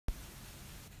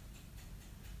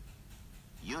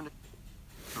Unit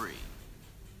 3.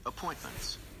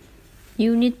 Appointments.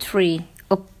 Unit 3.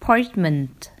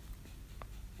 Appointment.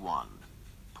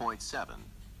 1.7.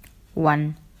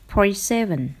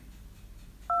 1.7.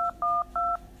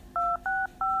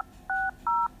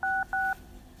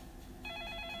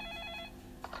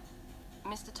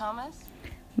 Mr. Thomas?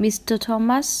 Mr.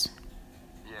 Thomas?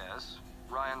 Yes,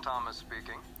 Ryan Thomas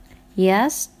speaking.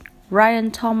 Yes,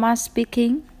 Ryan Thomas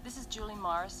speaking. This is Julie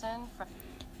Morrison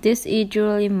This is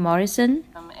Julie Morrison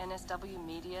from NSW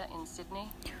Media in Sydney.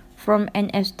 from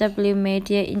NSW Media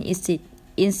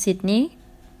in Sydney.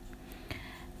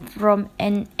 From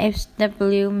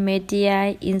NSW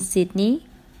Media in Sydney.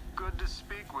 Good to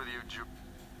speak with you,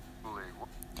 Julie.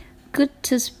 Good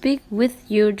to speak with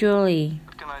you, Julie.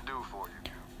 What can I do for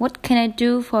you? What can I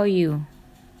do for you?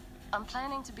 I'm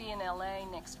planning to be in LA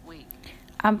next week.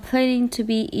 I'm planning to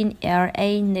be in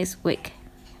LA next week.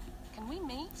 Can we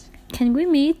meet? Can we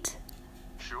meet?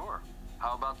 Sure.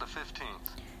 How about the 15th?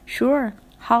 Sure.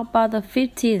 How about the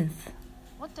 15th?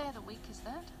 What day of the week is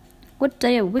that? What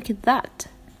day of week is that?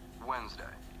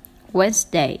 Wednesday.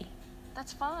 Wednesday.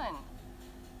 That's fine.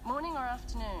 Morning or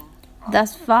afternoon?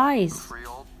 That's fine. Free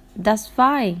all That's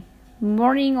fine.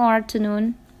 Morning or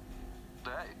afternoon?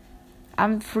 day.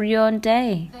 I'm free all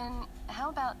day. Then how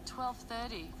about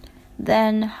 12:30?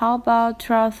 Then how about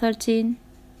 12:13?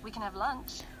 We can have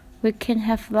lunch. We can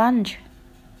have lunch.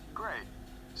 Great.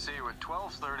 See you at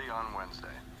 12:30 on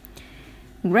Wednesday.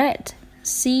 Great.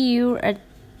 See you at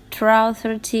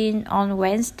 12:13 on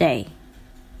Wednesday.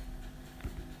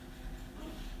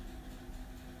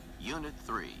 Unit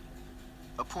 3.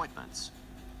 Appointments.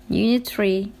 Unit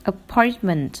 3.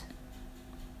 Appointment.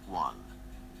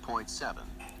 1.7.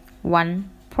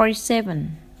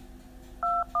 1.7.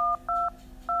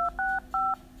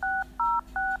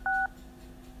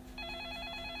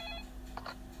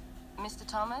 Mr.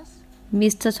 Thomas?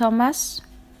 Mr. Thomas?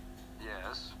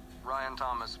 Yes, Ryan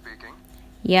Thomas speaking.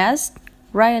 Yes,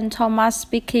 Ryan Thomas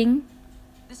speaking.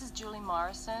 This is Julie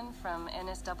Morrison from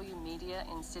NSW Media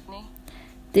in Sydney.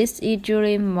 This is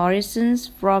Julie Morrison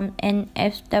from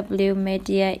NSW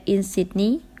Media in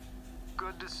Sydney.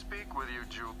 Good to speak with you,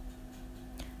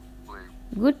 Julie.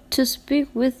 Good to speak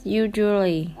with you,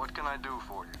 Julie. What can I do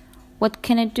for you? What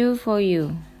can I do for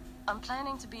you? I'm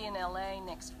planning to be in LA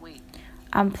next week.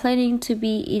 I'm planning to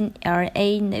be in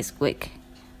LA next week.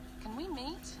 Can we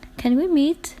meet? Can we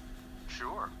meet?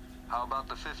 Sure. How about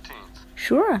the 15th?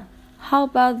 Sure. How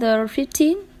about the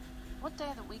 15th? What day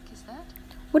of the week is that?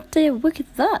 What day of week is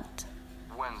that?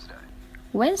 Wednesday.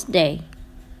 Wednesday.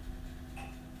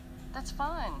 That's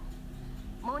fine.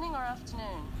 Morning or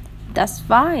afternoon? That's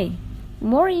fine.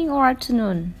 Morning or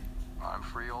afternoon? I'm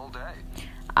free all day.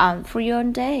 I'm free all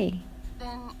day.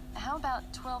 Then how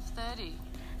about 12:30?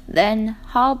 Then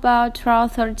how about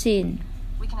 12:13?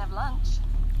 We can have lunch.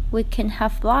 We can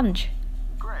have lunch.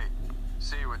 Great.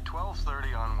 See you at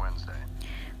 12:30 on Wednesday.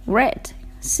 Great.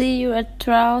 See you at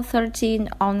 12:13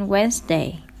 on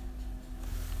Wednesday.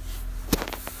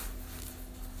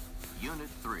 Unit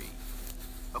 3.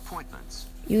 Appointments.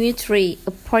 Unit 3.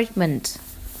 Appointment.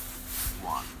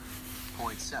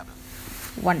 1.7.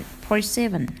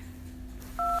 1.7.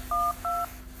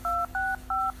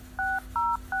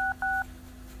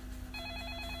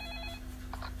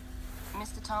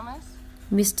 Mr. Thomas?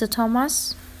 Mr.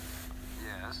 Thomas?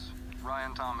 Yes,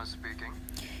 Ryan Thomas speaking.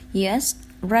 Yes,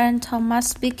 Ryan Thomas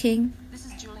speaking. This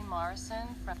is Julie Morrison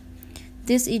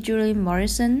This is Julie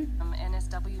Morrison from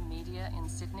NSW Media in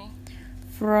Sydney.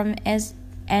 from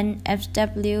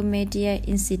NSW Media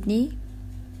in Sydney.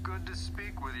 Good to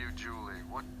speak with you, Julie.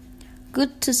 What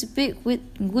Good to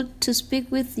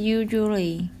speak with you,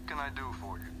 Julie. can I do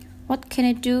for you? What can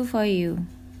I do for you?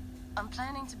 I'm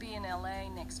planning to be in LA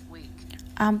next week.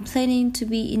 I'm planning to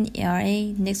be in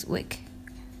LA next week.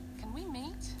 Can we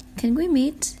meet? Can we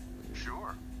meet?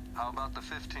 Sure. How about the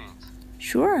 15th?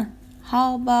 Sure.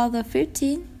 How about the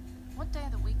 15th? What day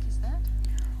of the week is that?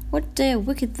 What day of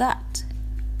week is that?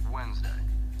 Wednesday.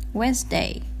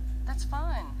 Wednesday. That's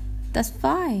fine. That's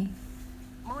fine.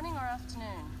 Morning or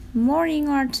afternoon? Morning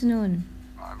or afternoon?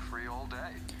 I'm free all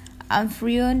day. I'm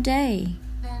free all day.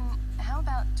 Then how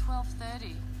about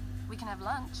 12:30? We can have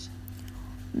lunch.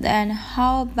 Then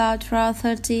how about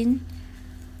 12:13?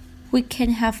 We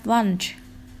can have lunch.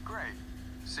 Great.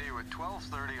 See you at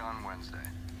 12:30 on Wednesday.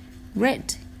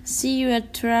 Great. See you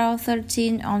at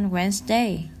 12:13 on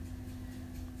Wednesday.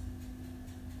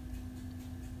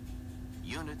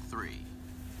 Unit 3.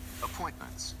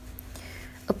 Appointments.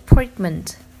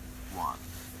 Appointment.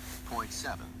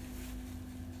 1.7.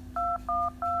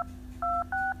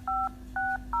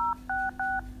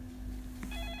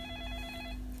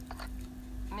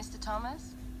 Mr.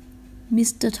 Thomas?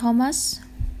 Mr. Thomas?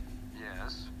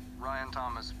 Yes. Ryan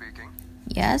Thomas speaking.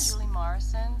 Yes. Julie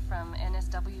Morrison from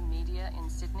NSW Media in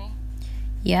Sydney.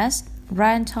 Yes.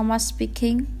 Ryan Thomas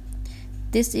speaking.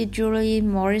 This is Julie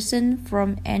Morrison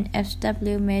from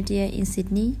NSW Media in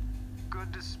Sydney.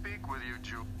 Good to speak with you,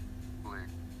 Julie.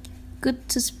 Good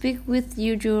to speak with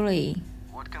you, Julie.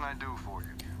 What can I do for you?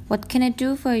 What can I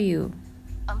do for you?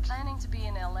 I'm planning to be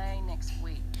in LA next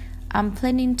week. I'm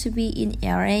planning to be in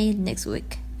LA next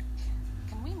week.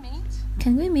 Can we meet?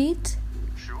 Can we meet?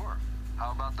 Sure.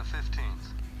 How about the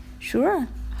 15th? Sure.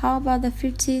 How about the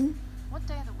 15th? What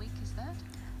day of the week is that?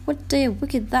 What day of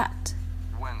week is that?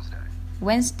 Wednesday.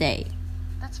 Wednesday.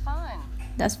 That's fine.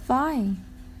 That's fine.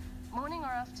 Morning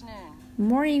or afternoon?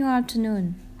 Morning or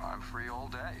afternoon? I'm free all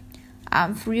day.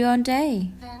 I'm free all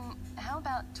day. Then how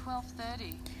about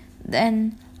 12:30?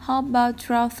 Then how about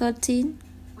 12:13?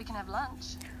 We can have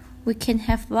lunch. We can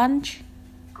have lunch.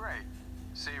 Great.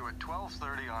 See you at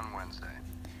 12:30 on Wednesday.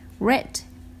 Great.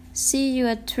 See you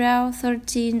at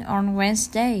 12:13 on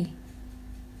Wednesday.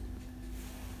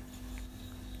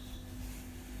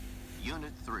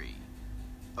 Unit 3.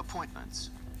 Appointments.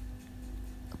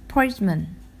 Appointment.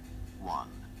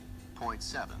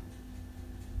 1.7.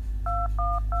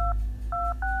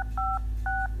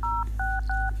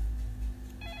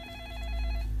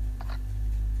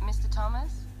 Mr.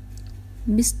 Thomas?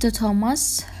 Mr.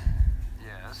 Thomas?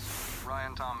 Yes.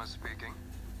 Ryan Thomas speaking.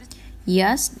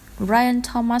 Yes. Ryan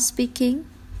Thomas speaking.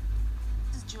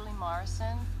 This is Julie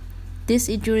Morrison This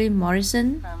is Julie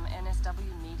Morrison from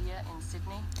NSW Media in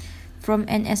Sydney. from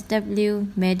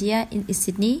NSW Media in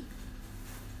Sydney.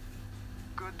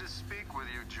 Good to speak with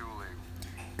you, Julie.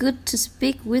 Good to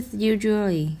speak with you,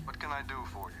 Julie. What can I do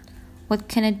for you? What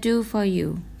can I do for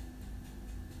you?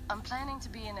 I'm planning to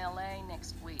be in LA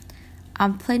next week.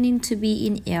 I'm planning to be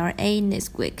in LA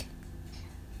next week.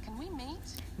 Can we meet?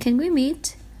 Can we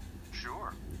meet?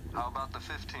 Sure. How about the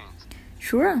 15th?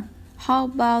 Sure. How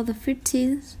about the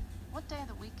 15th? What day of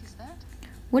the week is that?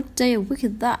 What day of week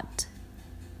is that?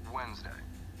 Wednesday.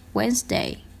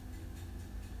 Wednesday.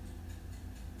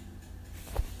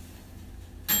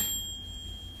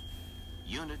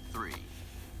 Unit 3.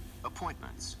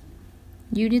 Appointments.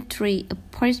 Unit 3.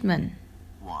 Appointment.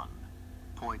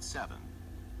 1.7.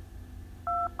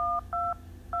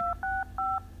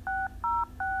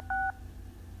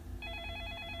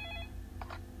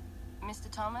 Mr.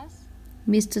 Thomas?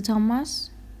 Mr.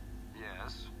 Thomas?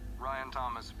 Yes. Ryan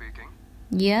Thomas speaking.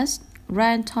 Yes.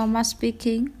 Ryan Thomas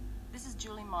speaking. This is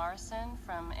Julie Morrison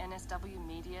from NSW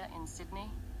Media in Sydney.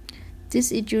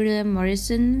 This is Julia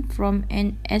Morrison from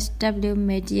NSW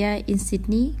Media in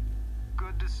Sydney.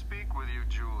 Good to speak with you,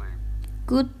 Julie.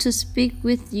 Good to speak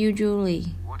with you,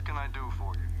 Julie. What can I do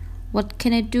for you? What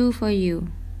can I do for you?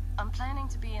 I'm planning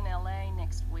to be in LA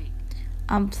next week.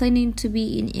 I'm planning to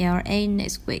be in LA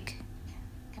next week.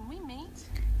 Can we meet?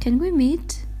 Can we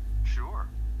meet? Sure.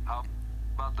 How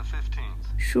about the 15th?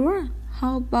 Sure.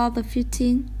 How about the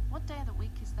 15th? What day of the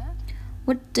week is that?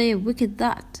 What day of week is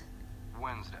that?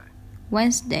 Wednesday.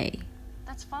 Wednesday.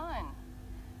 That's fine.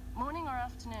 Morning or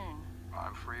afternoon?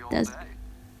 I'm free all That's- day.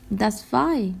 That's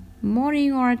fine.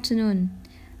 Morning or afternoon?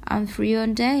 I'm free all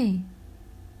day.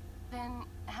 Then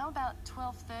how about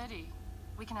 12:30?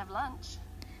 We can have lunch.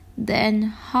 Then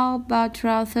how about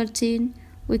 12:13?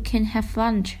 We can have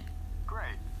lunch.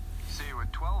 Great. See you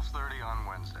at 12:30 on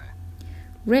Wednesday.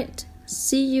 Great.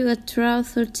 See you at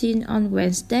 12:13 on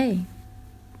Wednesday.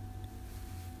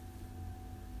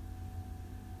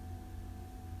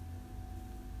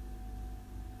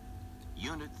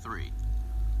 Unit 3.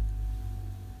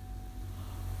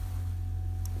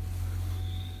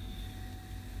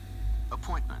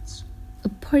 Appointments.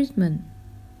 Appointment.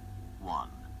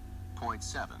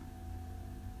 1.7.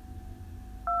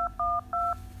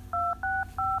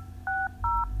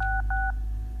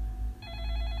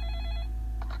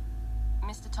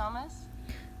 Mr. Thomas?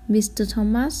 Mr.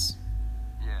 Thomas?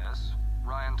 Yes.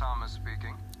 Ryan Thomas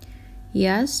speaking.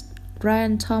 Yes.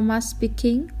 Ryan Thomas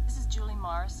speaking. This is Julie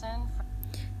Morrison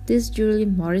This is Julie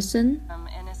Morrison from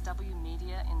NSW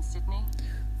Media in Sydney.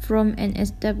 from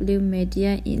NSW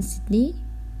Media in Sydney.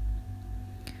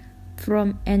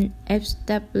 From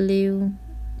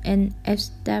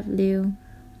NSW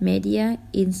Media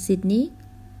in Sydney.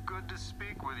 Good to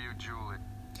speak with you, Julie.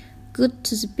 Good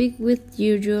to speak with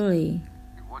you, Julie.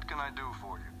 What can I do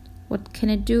for you? What can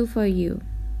I do for you?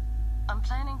 I'm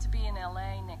planning to be in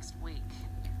LA next week.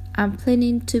 I'm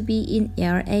planning to be in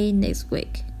LA next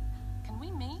week. Can we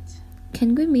meet?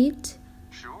 Can we meet?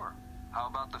 Sure. How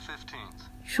about the 15th?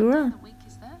 What day Sure. of the week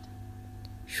is that?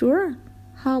 Sure.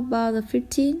 How about the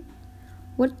 15th?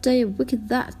 What day of week is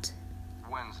that?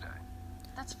 Wednesday.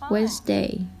 That's That's fine.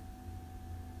 Wednesday.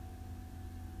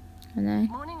 Này.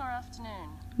 Morning or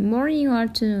afternoon? Morning or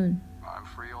afternoon? I'm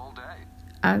free all day.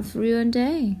 I'm free all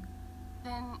day.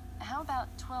 Then how about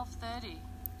 12:30?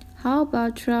 How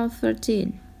about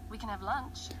 12:13? We can have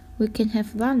lunch. We can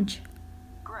have lunch.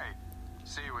 Great.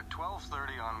 See you at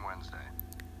 12:30 on Wednesday.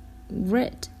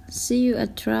 Great. See you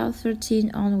at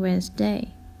 12:13 on Wednesday.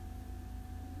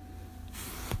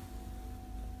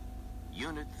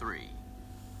 Unit 3.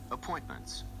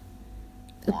 Appointments.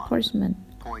 Appointment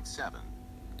 1.7.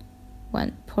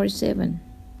 1.7.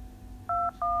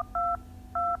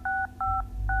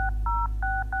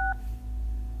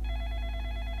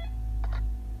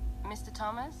 Mr.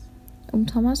 Thomas? Ông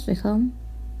Thomas phải không?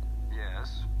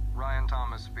 Yes. Ryan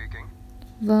Thomas speaking.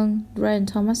 Vâng, Ryan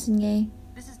Thomas xin nghe.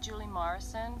 This is Julie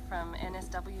Morrison from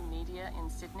NSW Media in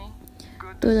Sydney.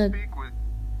 Good Tôi to là speak with.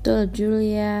 tôi là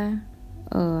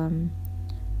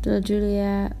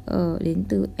Julia đến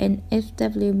từ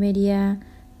NSW Media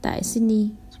tại Sydney.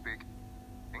 Speaking.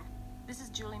 This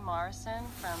is Julie Morrison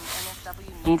from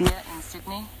NSW Media in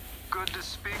Sydney. Good to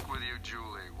speak with you,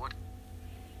 Julie. What?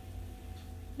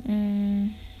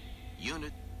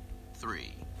 Unit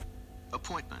 3.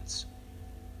 Appointments.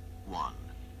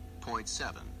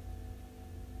 1.7.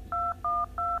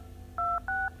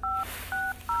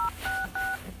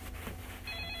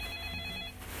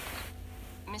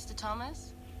 Mr.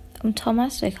 Thomas? Ông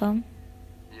Thomas phải không?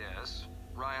 Yes.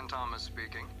 Ryan Thomas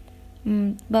speaking.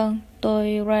 Vâng,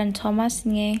 tôi Ryan Thomas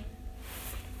xin nghe.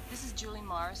 This is Julie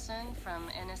Morrison from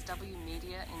NSW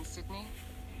Media in Sydney.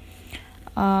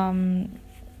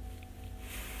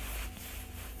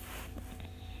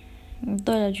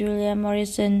 Tôi là Julia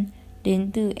Morrison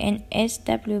đến từ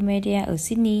NSW Media ở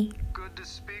Sydney. Good to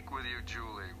speak with you,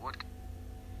 Julie. What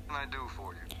can I do for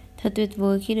you? Thật tuyệt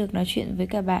vời khi được nói chuyện với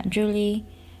cả bạn Julie.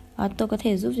 Tôi có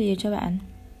thể giúp gì được cho bạn?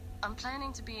 I'm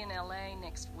planning to be in LA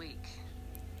next week.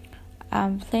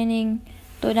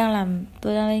 Tôi đang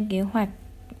lên kế hoạch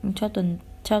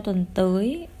cho tuần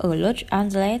tới ở Los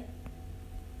Angeles.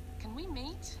 Can we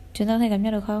meet? Chúng ta có thể gặp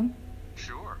nhau được không?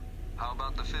 Sure. How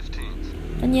about the 15th?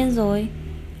 Tất nhiên rồi.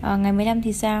 Ngày 15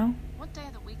 thì sao? What day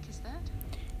of the week is that?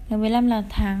 Ngày 15 là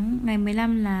ngày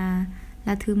 15 là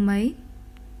thứ mấy?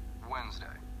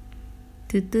 Wednesday.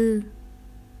 Thứ tư.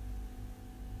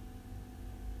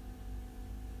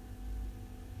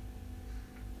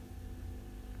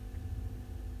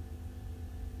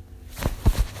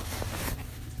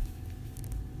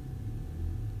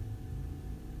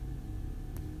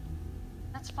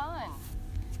 That's fine.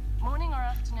 Morning or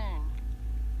afternoon?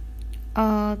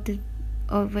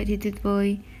 Vậy thì tuyệt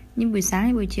vời. Nhưng buổi sáng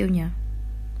hay buổi chiều nhỉ?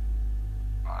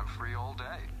 I'm free all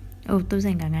day. Tôi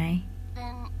rảnh cả ngày.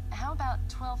 Then how about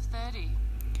 12:30?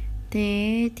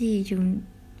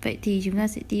 Vậy thì chúng ta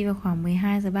sẽ đi vào khoảng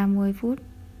 12 giờ 30 phút.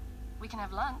 We can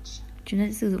have lunch. Chúng ta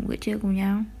sẽ sử dụng bữa trưa cùng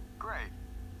nhau. Great.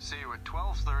 See you at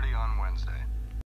 12:30 on Wednesday.